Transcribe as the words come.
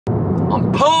I'm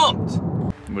pumped!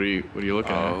 What are you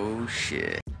looking at? Oh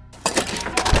shit.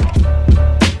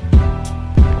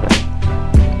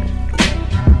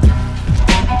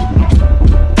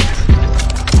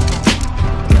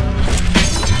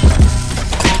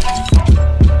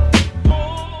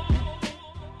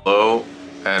 Hello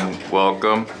and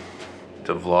welcome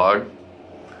to vlog.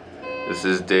 This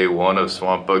is day 1 of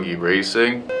Swamp Buggy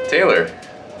racing. Taylor,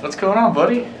 what's going on,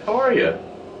 buddy? How are you?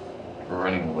 We're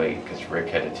running late because Rick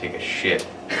had to take a shit.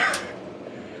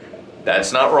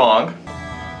 That's not wrong.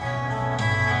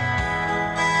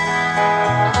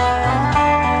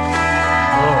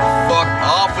 Oh, fuck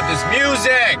off with this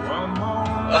music!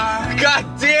 God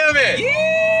damn it!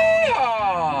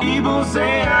 Yeah! People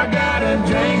say I got a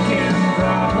drinking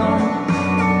problem.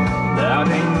 That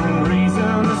ain't no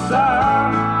reason to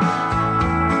stop.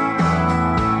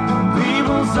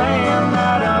 People say I'm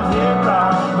not up here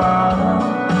rock bottom.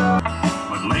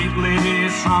 But lately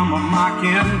some of my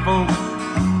kinfolk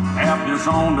have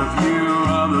disowned a few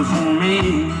others than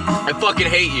me. I fucking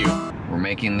hate you. We're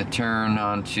making the turn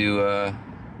onto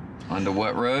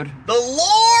what road? The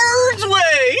Lord's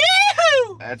Way!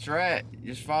 Yee-hoo! That's right.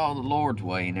 Just follow the Lord's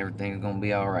way and everything's gonna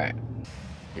be alright.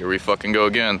 Here we fucking go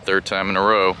again, 3rd time in a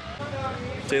row.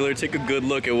 Taylor, take a good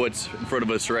look at what's in front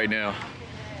of us right now.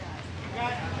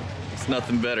 It's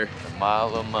nothing better. A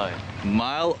mile of mud.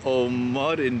 Mile of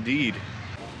mud indeed.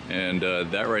 And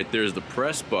that right there is the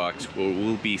press box where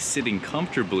we'll be sitting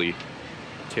comfortably,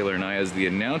 Taylor and I, as the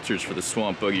announcers for the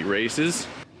Swamp Buggy races.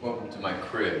 Welcome to my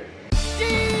crib.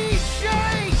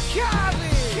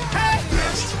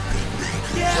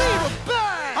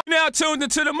 Now tuned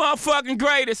into the motherfucking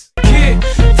greatest. Kid,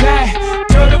 that,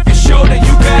 turn up your shoulder,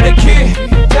 you got a kid.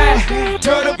 That,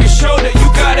 turn up your shoulder,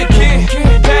 you got a kid.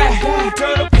 That,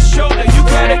 turn up your shoulder, you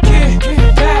got a kid.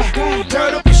 That,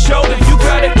 turn up your shoulder, you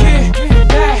got a kid.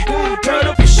 That, turn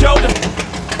up your shoulder.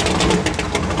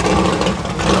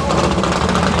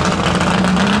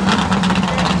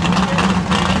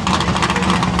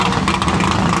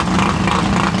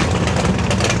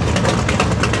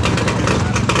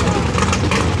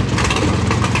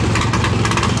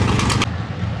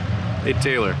 Hey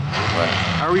Taylor,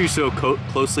 how are you so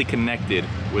closely connected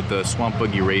with the Swamp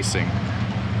Buggy racing?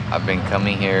 I've been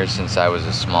coming here since I was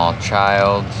a small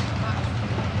child,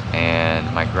 and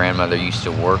my grandmother used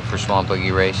to work for Swamp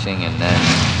Buggy racing, and then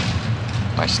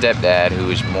my stepdad, who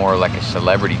was more like a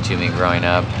celebrity to me growing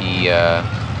up, he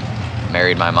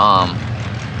married my mom,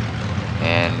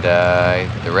 and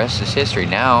the rest is history.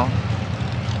 Now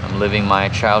I'm living my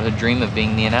childhood dream of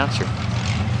being the announcer.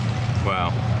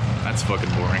 Wow. That's fucking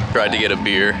boring. Tried to get a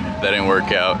beer, that didn't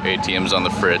work out. ATM's on the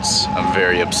fritz. I'm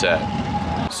very upset.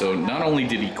 So not only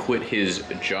did he quit his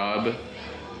job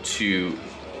to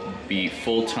be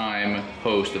full-time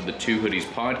host of the Two Hoodies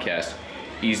podcast,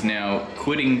 he's now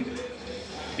quitting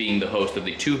being the host of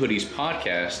the Two Hoodies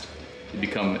podcast to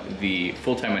become the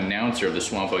full-time announcer of the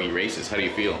Swamp Buggy races. How do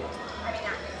you feel?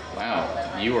 Wow,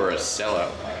 you are a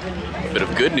sellout. Bit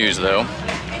of good news though.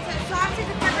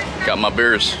 Got my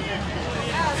beers.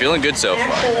 Feeling good so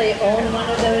far.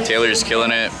 Taylor's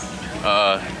killing it.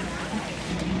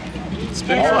 It's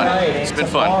been fun. It's been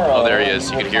fun. Oh, there he is.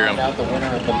 You can hear him. The winner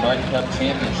of the Mud Cup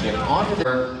Championship.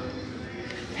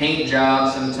 Paint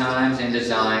jobs sometimes and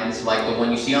designs like the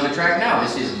one you see on the track now.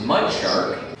 This is Mud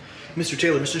Shark. Mr.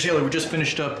 Taylor, we just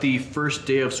finished up the first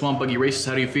day of Swamp Buggy races.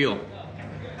 How do you feel?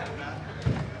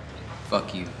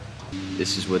 Fuck you.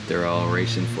 This is what they're all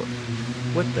racing for.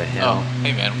 What the hell? Oh,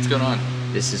 hey man, what's going on?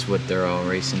 This is what they're all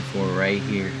racing for right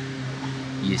here.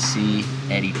 You see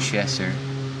Eddie Chesser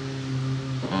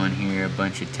on here a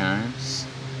bunch of times.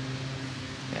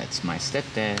 That's my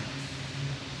stepdad.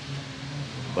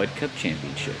 Bud Cup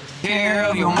Championship. Care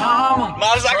of your mama.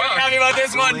 Mom's not gonna tell me about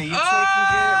this one.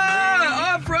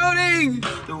 Off-roading!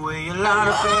 The way you line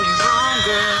up in your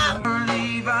own girl.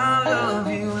 Leave I love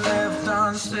you left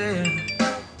unsaid.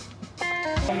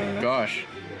 Gosh.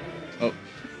 Oh,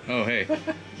 hey.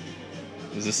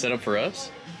 Is this set up for us?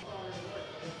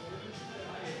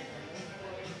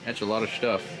 That's a lot of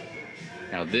stuff.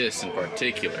 Now this in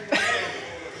particular.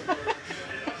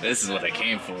 This is what I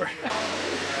came for.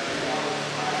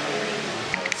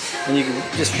 And you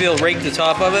can just feel rake the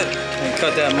top of it and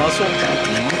cut that muscle.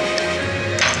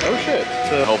 Oh shit.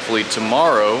 So hopefully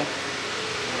tomorrow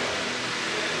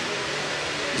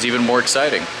is even more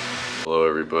exciting. Hello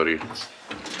everybody.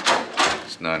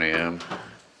 It's 9 a.m.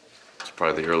 It's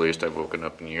probably the earliest I've woken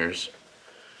up in years.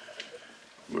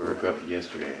 We woke up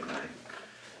yesterday at night.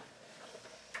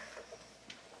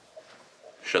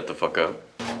 Shut the fuck up.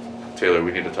 Taylor,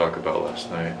 we need to talk about last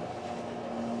night.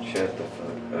 Shut the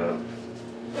fuck up.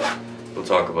 We'll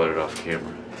talk about it off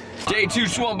camera. Day 2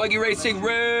 Swamp Buggy Racing,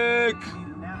 Rick!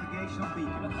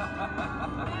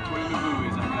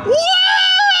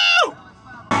 Woo!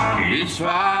 It's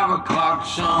 5 o'clock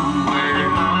somewhere.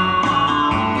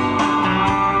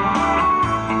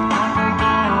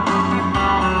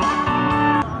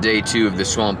 Day 2 of the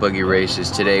Swamp Buggy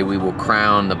races. Today we will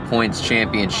crown the points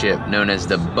championship known as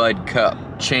the Bud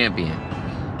Cup champion.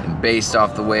 And based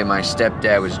off the way my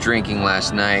stepdad was drinking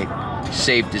last night,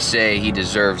 safe to say he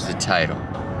deserves the title.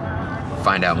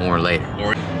 Find out more later.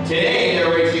 Today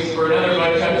they're racing for another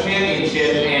Bud Cup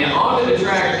championship, and onto the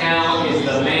track now is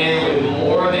the man with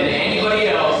more than anybody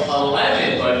else,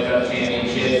 11 Bud Cup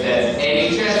championships. That's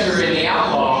Eddie Chester in the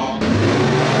Outlaw.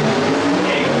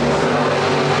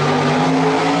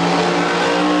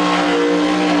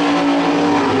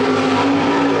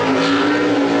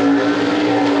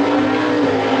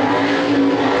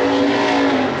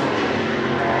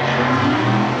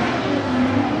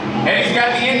 And he's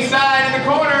got the inside in the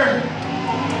corner.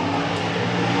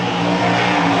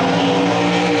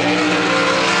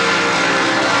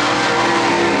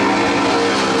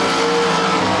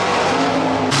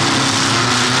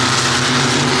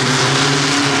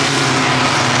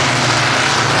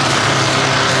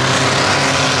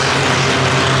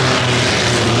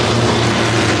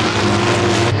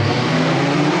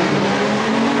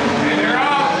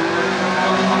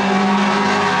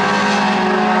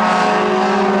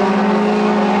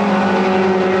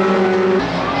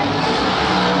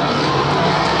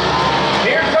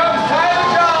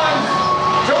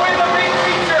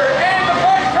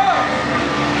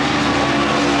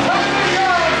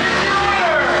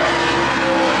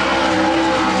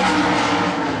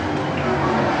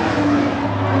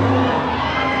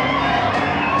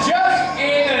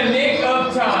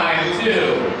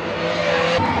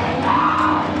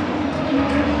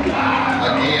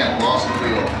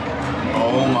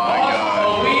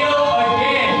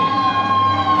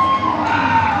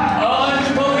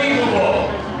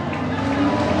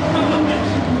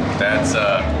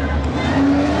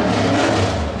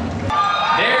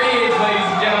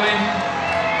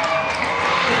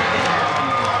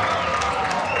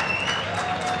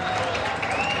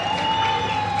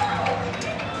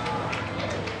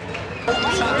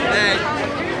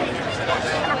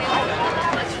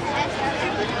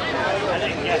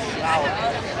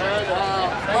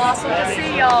 Awesome to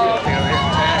see y'all.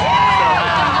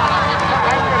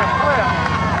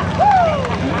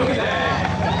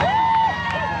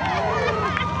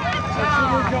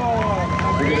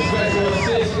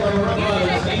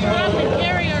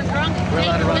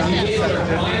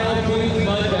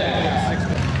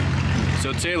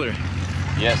 So Taylor.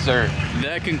 Yes, sir.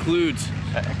 That concludes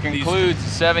the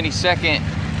 72nd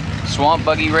Swamp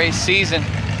Buggy race season.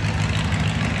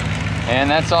 And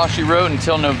that's all she wrote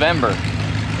until November.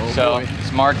 Oh, so boy.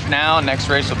 It's March now, next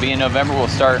race will be in November. We'll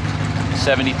start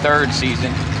 73rd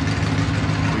season.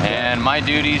 And my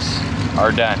duties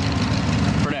are done.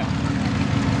 For now.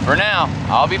 For now,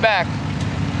 I'll be back.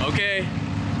 Okay.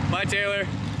 Bye, Taylor.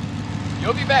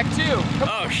 You'll be back too.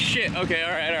 Oh shit. Okay,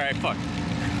 all right, fuck.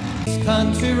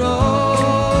 Country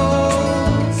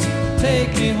roads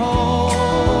take me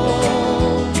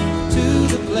home to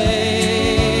the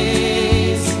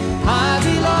place I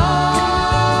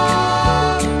belong,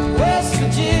 West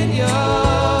Virginia.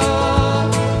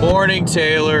 Morning,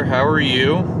 Taylor. How are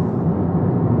you?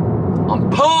 I'm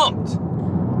pumped.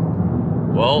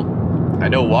 Well, I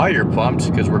know why you're pumped,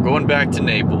 because we're going back to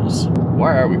Naples.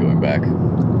 Why are we going back?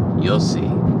 You'll see.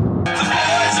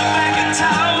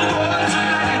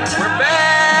 We're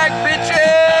back,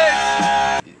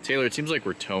 bitches! Taylor, it seems like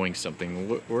we're towing something.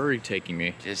 Where are you taking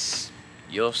me? Just,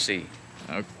 you'll see.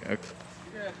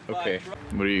 Okay.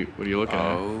 What are you looking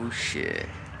at? Oh shit.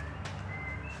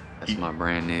 That's my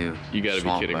brand new You gotta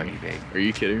Swamp be kidding Buggy, me. baby. Are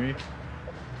you kidding me?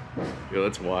 Yo,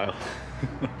 that's wild.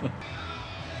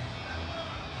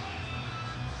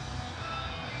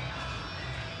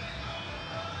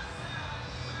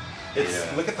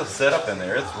 Look at the setup in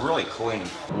there. It's really clean.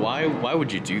 Why would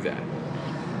you do that?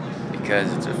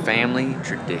 Because it's a family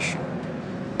tradition.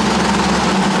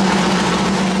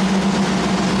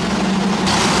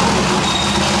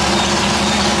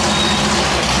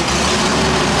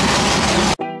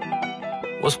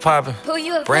 What's poppin'?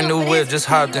 Brand new whip, just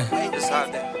hopped in.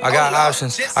 I got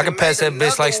options. I can pass that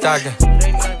bitch like Stockton.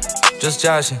 Just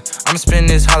joshing. I'ma spend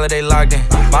this holiday locked in.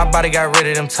 My body got rid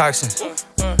of them toxins.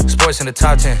 Sports in the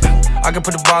top 10. I can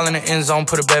put the ball in the end zone,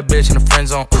 put a bad bitch in the friend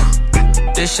zone.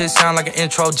 This shit sound like an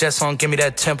intro jet song. Give me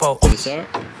that tempo. This out?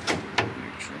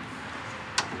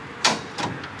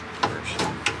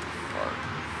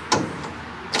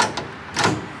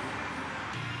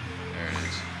 There it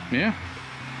is. Yeah.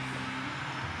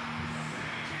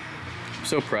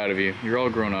 so proud of you. You're all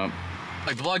grown up.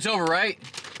 Like, the vlog's over, right?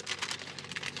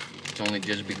 It's only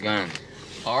just begun.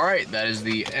 All right, that is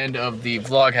the end of the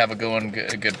vlog. Have a good one.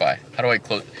 Goodbye. How do I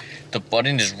close? The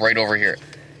button is right over here.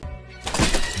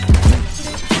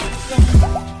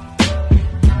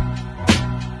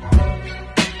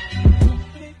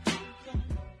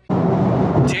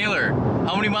 Taylor,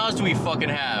 how many miles do we fucking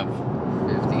have?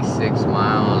 56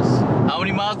 miles. How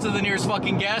many miles to the nearest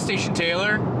fucking gas station,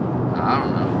 Taylor? I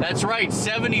don't know. That's right,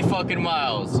 70 fucking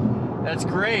miles. That's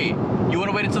great. You want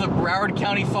to wait until the Broward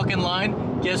County fucking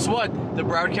line? Guess what? The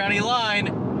Broward County line,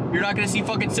 you're not going to see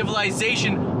fucking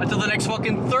civilization until the next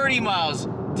fucking 30 miles,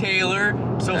 Taylor.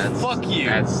 So fuck you.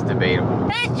 That's debatable.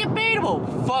 That's debatable.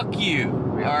 Fuck you.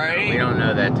 All right? We don't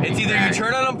know that. It's either you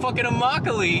turn on a fucking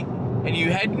Immokalee and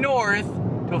you head north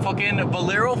to a fucking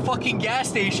Valero fucking gas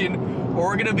station, or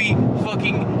we're going to be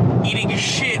fucking eating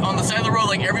shit on the side of the road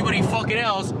like everybody fucking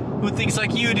else who thinks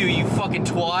like you do, you fucking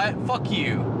twat. Fuck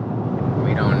you.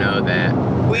 We don't know that.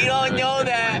 We don't know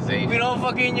that. We don't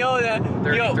fucking know that.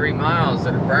 33 miles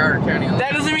to the Broward County line.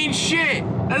 That doesn't mean shit.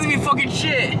 That doesn't mean fucking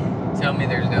shit. Tell me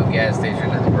there's no gas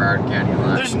station at the Broward County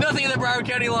line. There's nothing at the Broward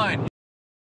County line.